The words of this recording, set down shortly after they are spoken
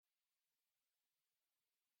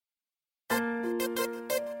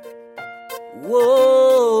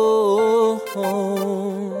Whoa.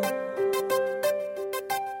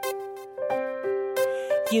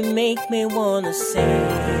 You make me wanna sing.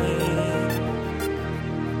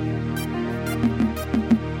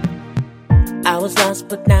 I was lost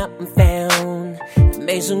but now I'm found.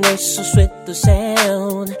 Amazing grace, so sweet the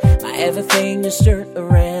sound. My everything is turned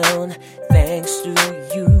around thanks to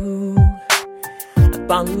you.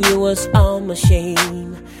 Upon you was all my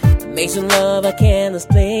shame. Amazing love I can't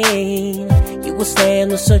explain. You will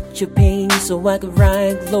stand with such a pain so I could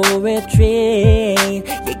ride glory train.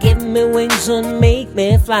 You give me wings and make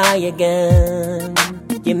me fly again.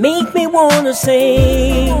 You make me wanna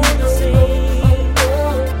sing.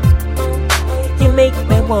 You make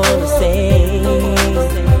me wanna sing.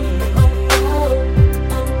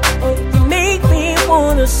 You make me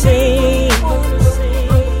wanna sing.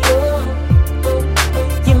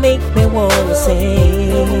 You make me wanna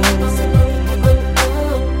sing.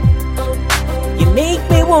 You make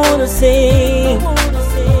me wanna sing.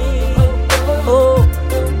 Oh,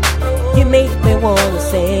 you make me wanna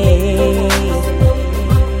sing.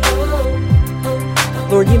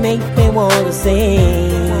 Lord, you make me wanna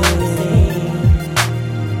sing.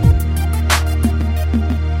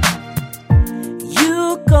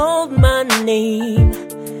 You called my name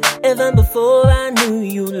even before I knew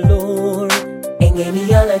you, Lord. And gave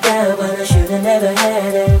me all I got when I should've never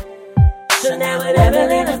had it. So now at every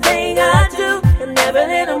little thing I do, and every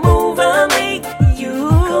little move I make, you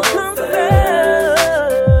come first.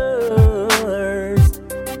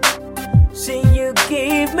 See, you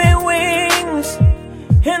gave me wings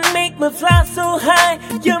and make me fly so high.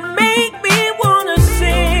 You make me wanna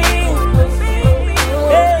sing.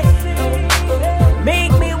 Hey,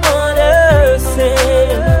 make me wanna sing.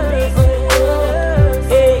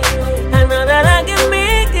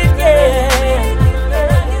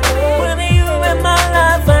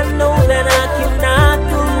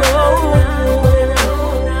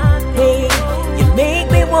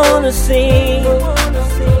 Sing.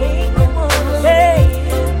 Hey,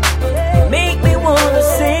 you make me wanna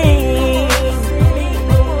sing.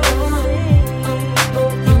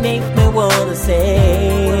 You make me wanna sing.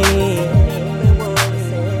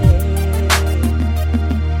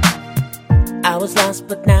 I was lost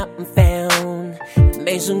but now I'm found.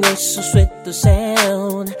 Amazing grace, so sweet the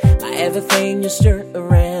sound. My everything is turned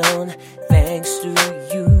around thanks to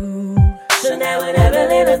you. So now in every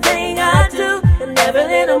little thing I do, and every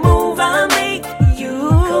little move I make,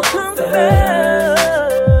 you come first.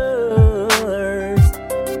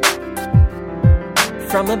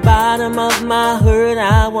 From the bottom of my heart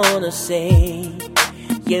I wanna say,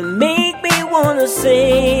 you make me wanna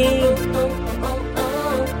sing.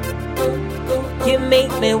 You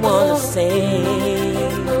make me wanna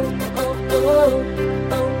sing.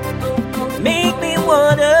 Make me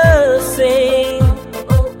wanna sing.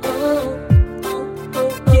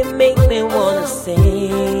 Make me wanna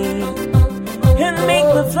sing and make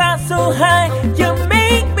me fly so high. You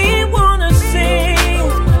make me wanna sing.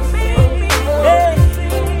 Hey,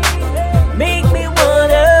 make me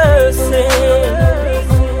wanna sing.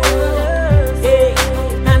 Hey,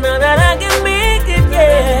 I know that I can make it,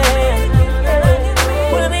 yeah.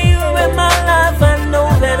 With you in my life, I know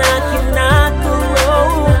that I cannot go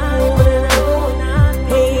wrong.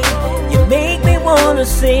 Hey, you make me wanna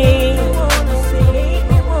sing.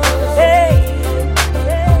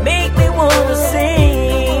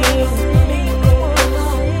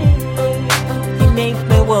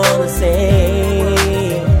 Wanna sing.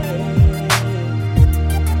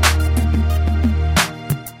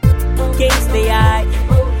 Against the eye,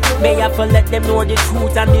 may I for let them know the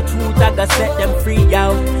truth, and the truth I gotta set them free,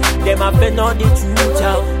 out. Them have been know the truth,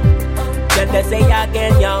 out. Then they say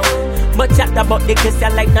again, yo. Much chat about the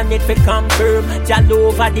Christian like no need to confirm. Jal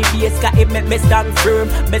over the base, cause it make me stand firm.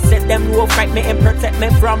 Me set them no fight me and protect me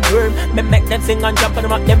from worm. Me make them sing and jump and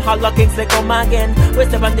them up them hollow kings they come again. We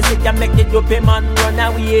step on the city and make the dope man run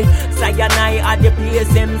away. Cyanide at the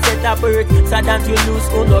place him set a birth. So that you lose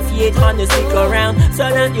all of faith on the stick around. So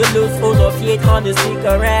that you lose all of faith on the stick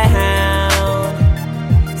around.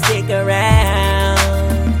 Stick around.